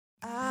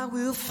I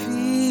will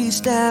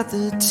feast at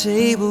the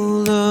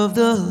table of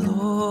the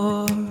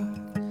Lord.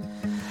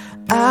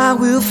 I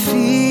will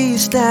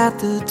feast at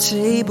the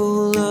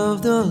table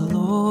of the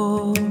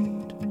Lord.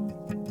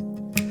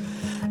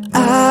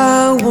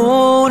 I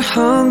won't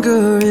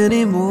hunger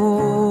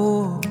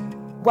anymore.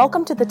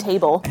 Welcome to The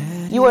Table.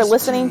 You are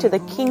listening to the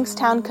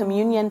Kingstown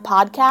Communion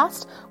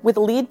podcast with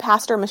lead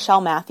pastor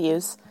Michelle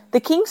Matthews. The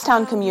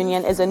Kingstown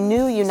Communion is a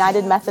new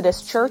United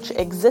Methodist church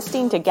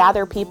existing to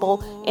gather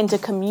people into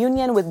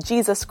communion with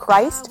Jesus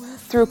Christ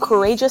through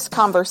courageous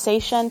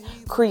conversation,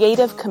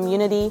 creative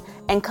community,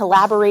 and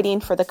collaborating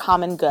for the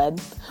common good.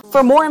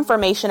 For more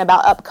information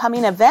about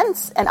upcoming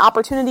events and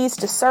opportunities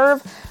to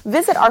serve,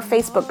 visit our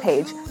Facebook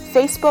page,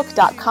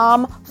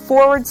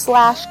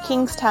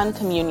 facebook.com/Kingstown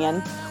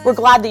Communion. We're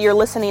glad that you're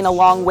listening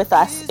along with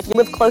us. If you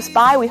live close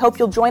by, we hope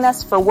you'll join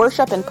us for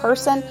worship in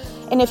person.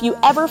 And if you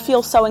ever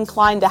feel so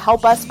inclined to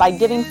help us by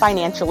giving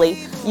financially,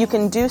 you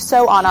can do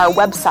so on our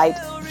website,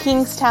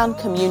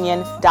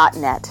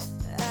 kingstowncommunion.net.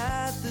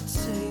 At the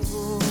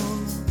table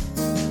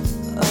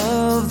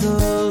of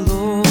the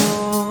Lord.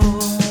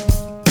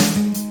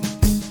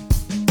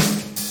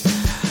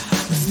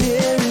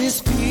 There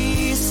is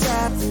peace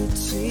at the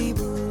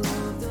table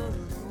of the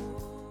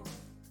Lord.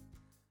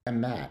 I'm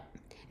Matt.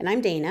 And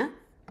I'm Dana.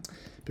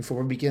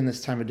 Before we begin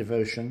this time of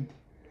devotion,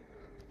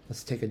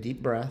 let's take a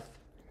deep breath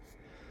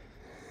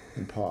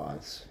and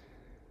pause.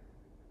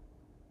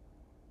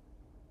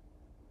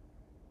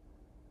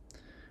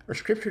 Our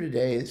scripture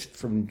today is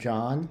from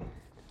John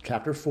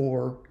chapter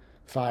 4,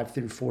 5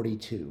 through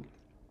 42.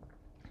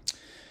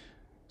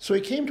 So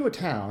he came to a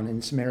town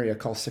in Samaria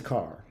called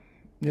Sychar,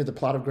 near the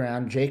plot of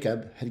ground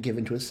Jacob had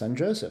given to his son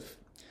Joseph.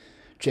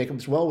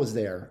 Jacob's well was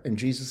there, and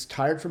Jesus,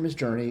 tired from his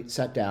journey,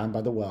 sat down by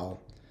the well.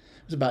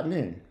 It was about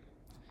noon,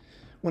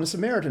 when a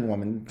Samaritan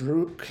woman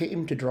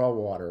came to draw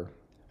water,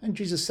 and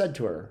Jesus said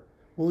to her,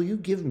 "Will you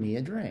give me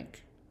a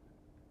drink?"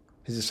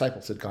 His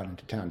disciples had gone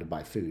into town to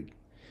buy food.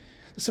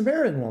 The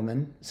Samaritan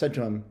woman said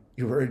to him,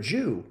 "You are a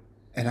Jew,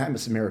 and I'm a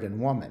Samaritan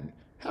woman.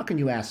 How can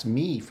you ask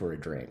me for a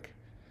drink?"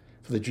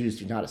 For the Jews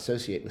do not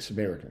associate with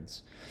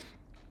Samaritans.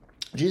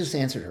 Jesus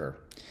answered her,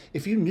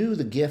 "If you knew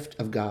the gift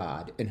of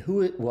God and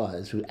who it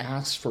was who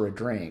asked for a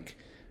drink,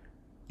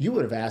 you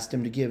would have asked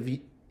him,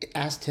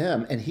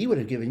 and he would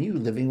have given you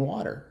living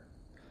water."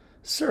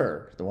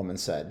 "Sir," the woman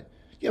said,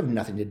 "you have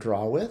nothing to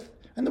draw with,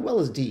 and the well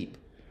is deep.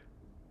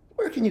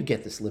 Where can you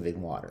get this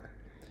living water?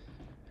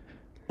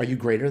 Are you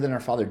greater than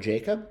our father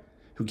Jacob,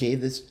 who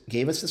gave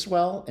us this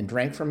well and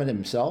drank from it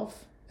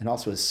himself, and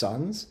also his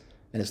sons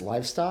and his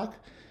livestock?"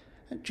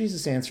 And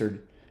Jesus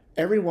answered,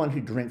 "Everyone who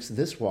drinks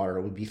this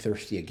water will be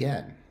thirsty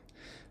again.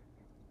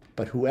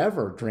 But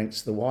whoever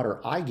drinks the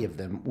water I give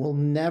them will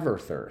never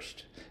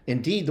thirst.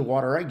 Indeed, the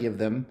water I give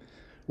them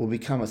will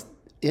become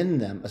in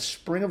them a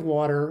spring of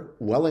water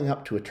welling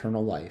up to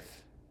eternal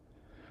life."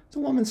 The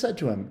woman said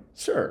to him,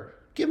 "Sir,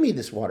 give me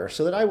this water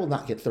so that I will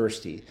not get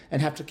thirsty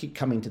and have to keep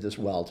coming to this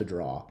well to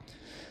draw."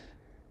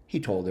 He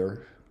told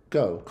her,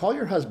 "Go, call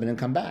your husband and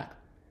come back."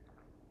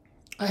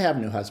 "I have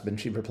no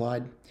husband," she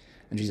replied.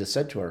 And Jesus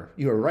said to her,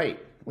 "You are right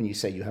when you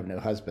say you have no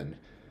husband.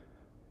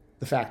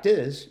 The fact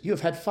is, you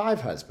have had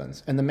 5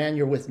 husbands, and the man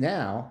you're with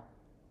now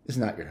is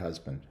not your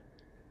husband.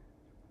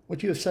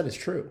 What you have said is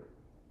true."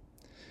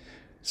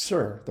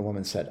 "Sir," the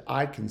woman said,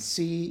 "I can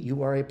see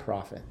you are a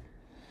prophet.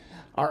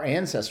 Our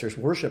ancestors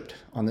worshipped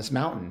on this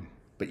mountain,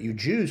 but you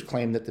Jews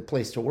claim that the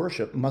place to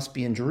worship must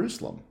be in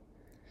Jerusalem."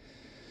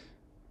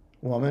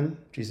 "Woman,"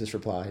 Jesus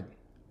replied,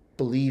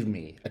 "believe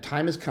me, a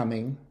time is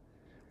coming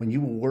when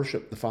you will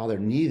worship the Father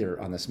neither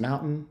on this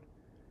mountain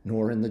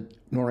nor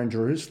in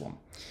Jerusalem.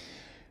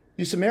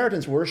 You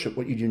Samaritans worship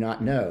what you do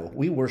not know.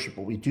 We worship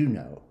what we do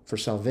know, for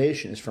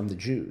salvation is from the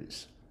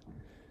Jews.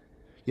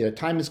 Yet a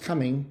time is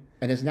coming,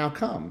 and has now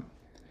come,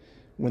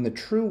 when the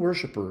true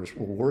worshipers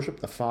will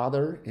worship the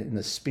Father in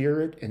the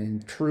Spirit and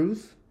in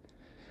truth,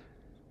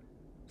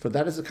 for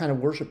that is the kind of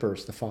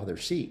worshipers the Father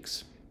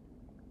seeks.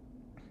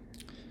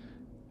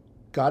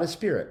 God is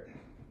Spirit,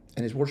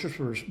 and his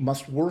worshipers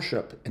must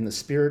worship in the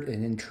Spirit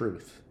and in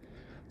truth."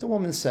 The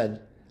woman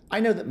said, "I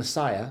know that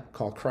Messiah,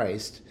 called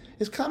Christ,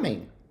 is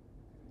coming.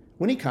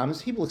 When he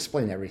comes, he will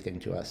explain everything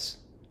to us."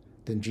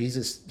 Then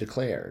Jesus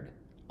declared,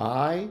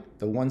 "I,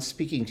 the one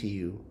speaking to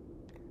you,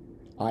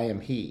 I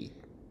am he."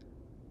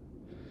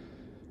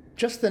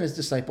 Just then his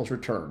disciples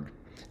returned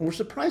and were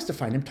surprised to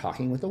find him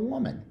talking with a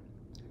woman.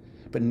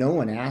 But no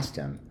one asked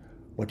him,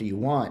 "What do you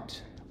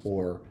want?"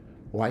 or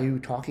 "Why are you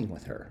talking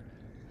with her?"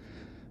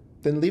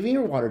 Then leaving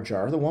her water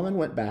jar, the woman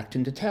went back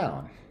into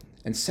town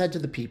and said to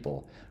the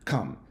people,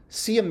 "Come,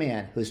 see a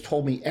man who has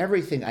told me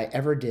everything I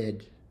ever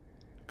did.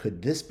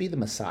 Could this be the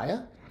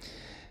Messiah?"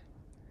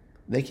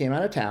 They came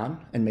out of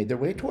town and made their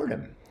way toward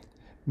him.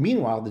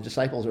 Meanwhile, the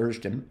disciples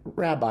urged him,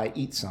 "Rabbi,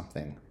 eat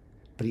something."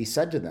 But he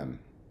said to them,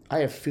 "I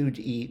have food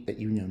to eat that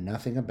you know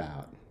nothing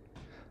about."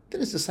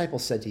 Then his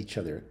disciples said to each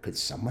other, "Could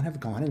someone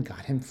have gone and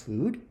got him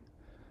food?"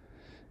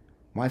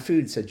 "My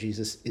food," said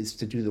Jesus, "is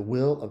to do the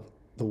will of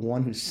the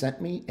one who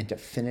sent me and to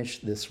finish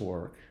this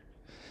work."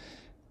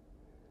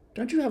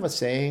 Don't you have a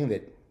saying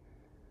that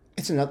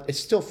It's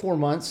still 4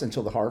 months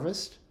until the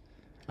harvest.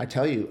 I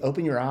tell you,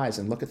 open your eyes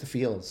and look at the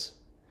fields.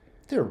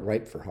 They're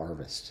ripe for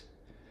harvest.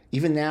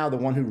 Even now, the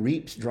one who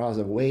reaps draws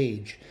a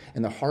wage,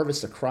 and the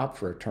harvest a crop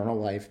for eternal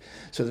life,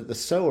 so that the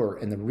sower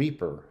and the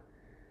reaper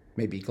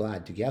may be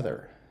glad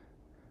together.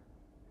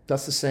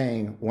 Thus the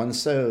saying, one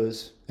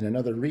sows and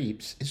another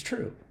reaps, is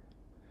true.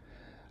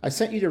 I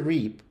sent you to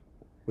reap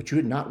what you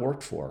had not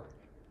worked for.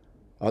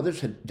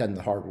 Others had done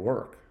the hard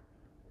work,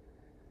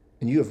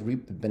 and you have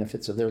reaped the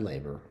benefits of their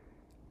labor.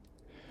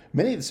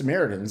 Many of the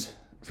Samaritans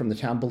from the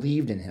town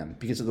believed in him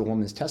because of the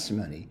woman's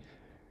testimony.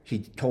 He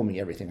told me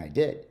everything I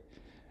did.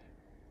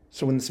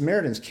 So when the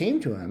Samaritans came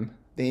to him,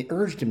 they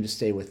urged him to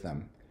stay with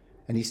them,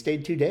 and he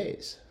stayed 2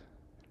 days.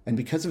 And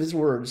because of his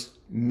words,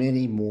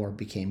 many more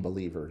became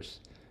believers.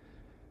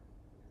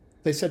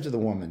 They said to the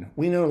woman,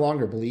 we no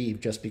longer believe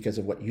just because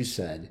of what you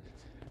said.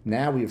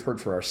 Now we have heard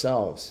for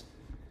ourselves,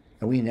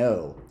 and we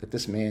know that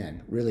this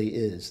man really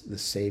is the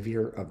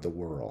Savior of the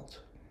world.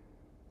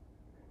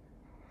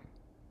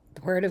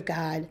 The word of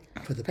God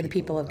for the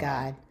people of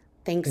God.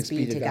 Thanks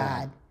be to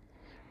God.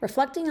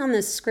 Reflecting on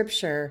this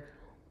scripture,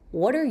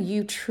 what are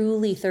you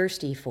truly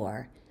thirsty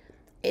for?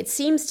 It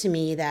seems to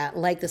me that,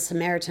 like the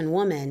Samaritan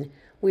woman,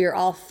 we are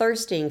all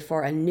thirsting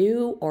for a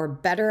new or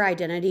better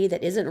identity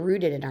that isn't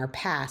rooted in our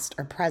past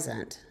or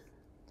present.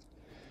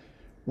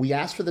 We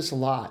ask for this a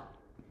lot,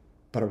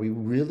 but are we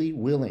really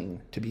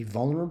willing to be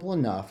vulnerable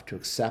enough to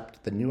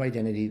accept the new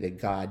identity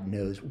that God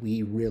knows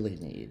we really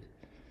need?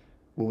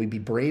 Will we be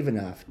brave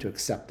enough to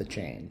accept the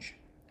change?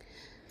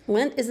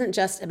 Lent isn't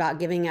just about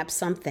giving up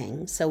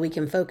something so we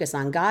can focus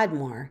on God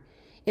more.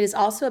 It is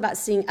also about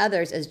seeing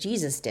others as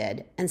Jesus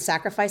did and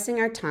sacrificing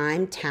our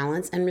time,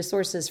 talents, and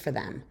resources for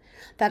them.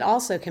 That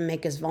also can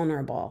make us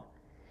vulnerable.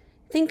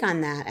 Think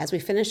on that as we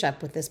finish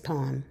up with this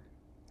poem.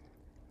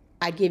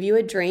 I'd give you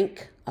a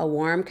drink, a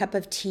warm cup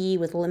of tea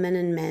with lemon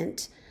and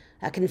mint,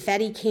 a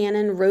confetti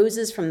cannon,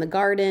 roses from the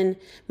garden,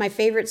 my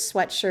favorite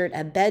sweatshirt,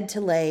 a bed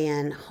to lay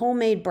in,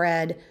 homemade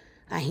bread,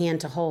 a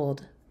hand to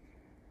hold.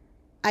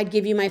 I'd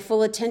give you my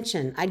full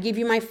attention. I'd give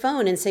you my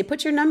phone and say,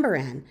 put your number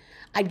in.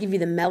 I'd give you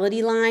the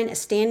melody line, a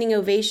standing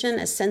ovation,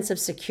 a sense of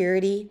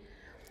security.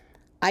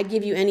 I'd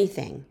give you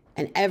anything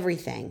and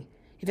everything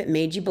if it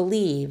made you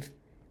believe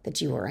that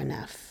you were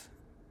enough.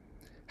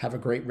 Have a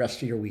great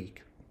rest of your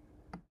week.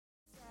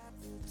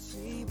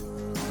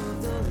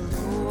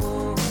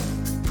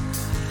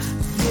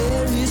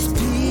 There is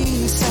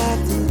peace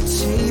at the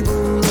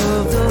table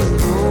of the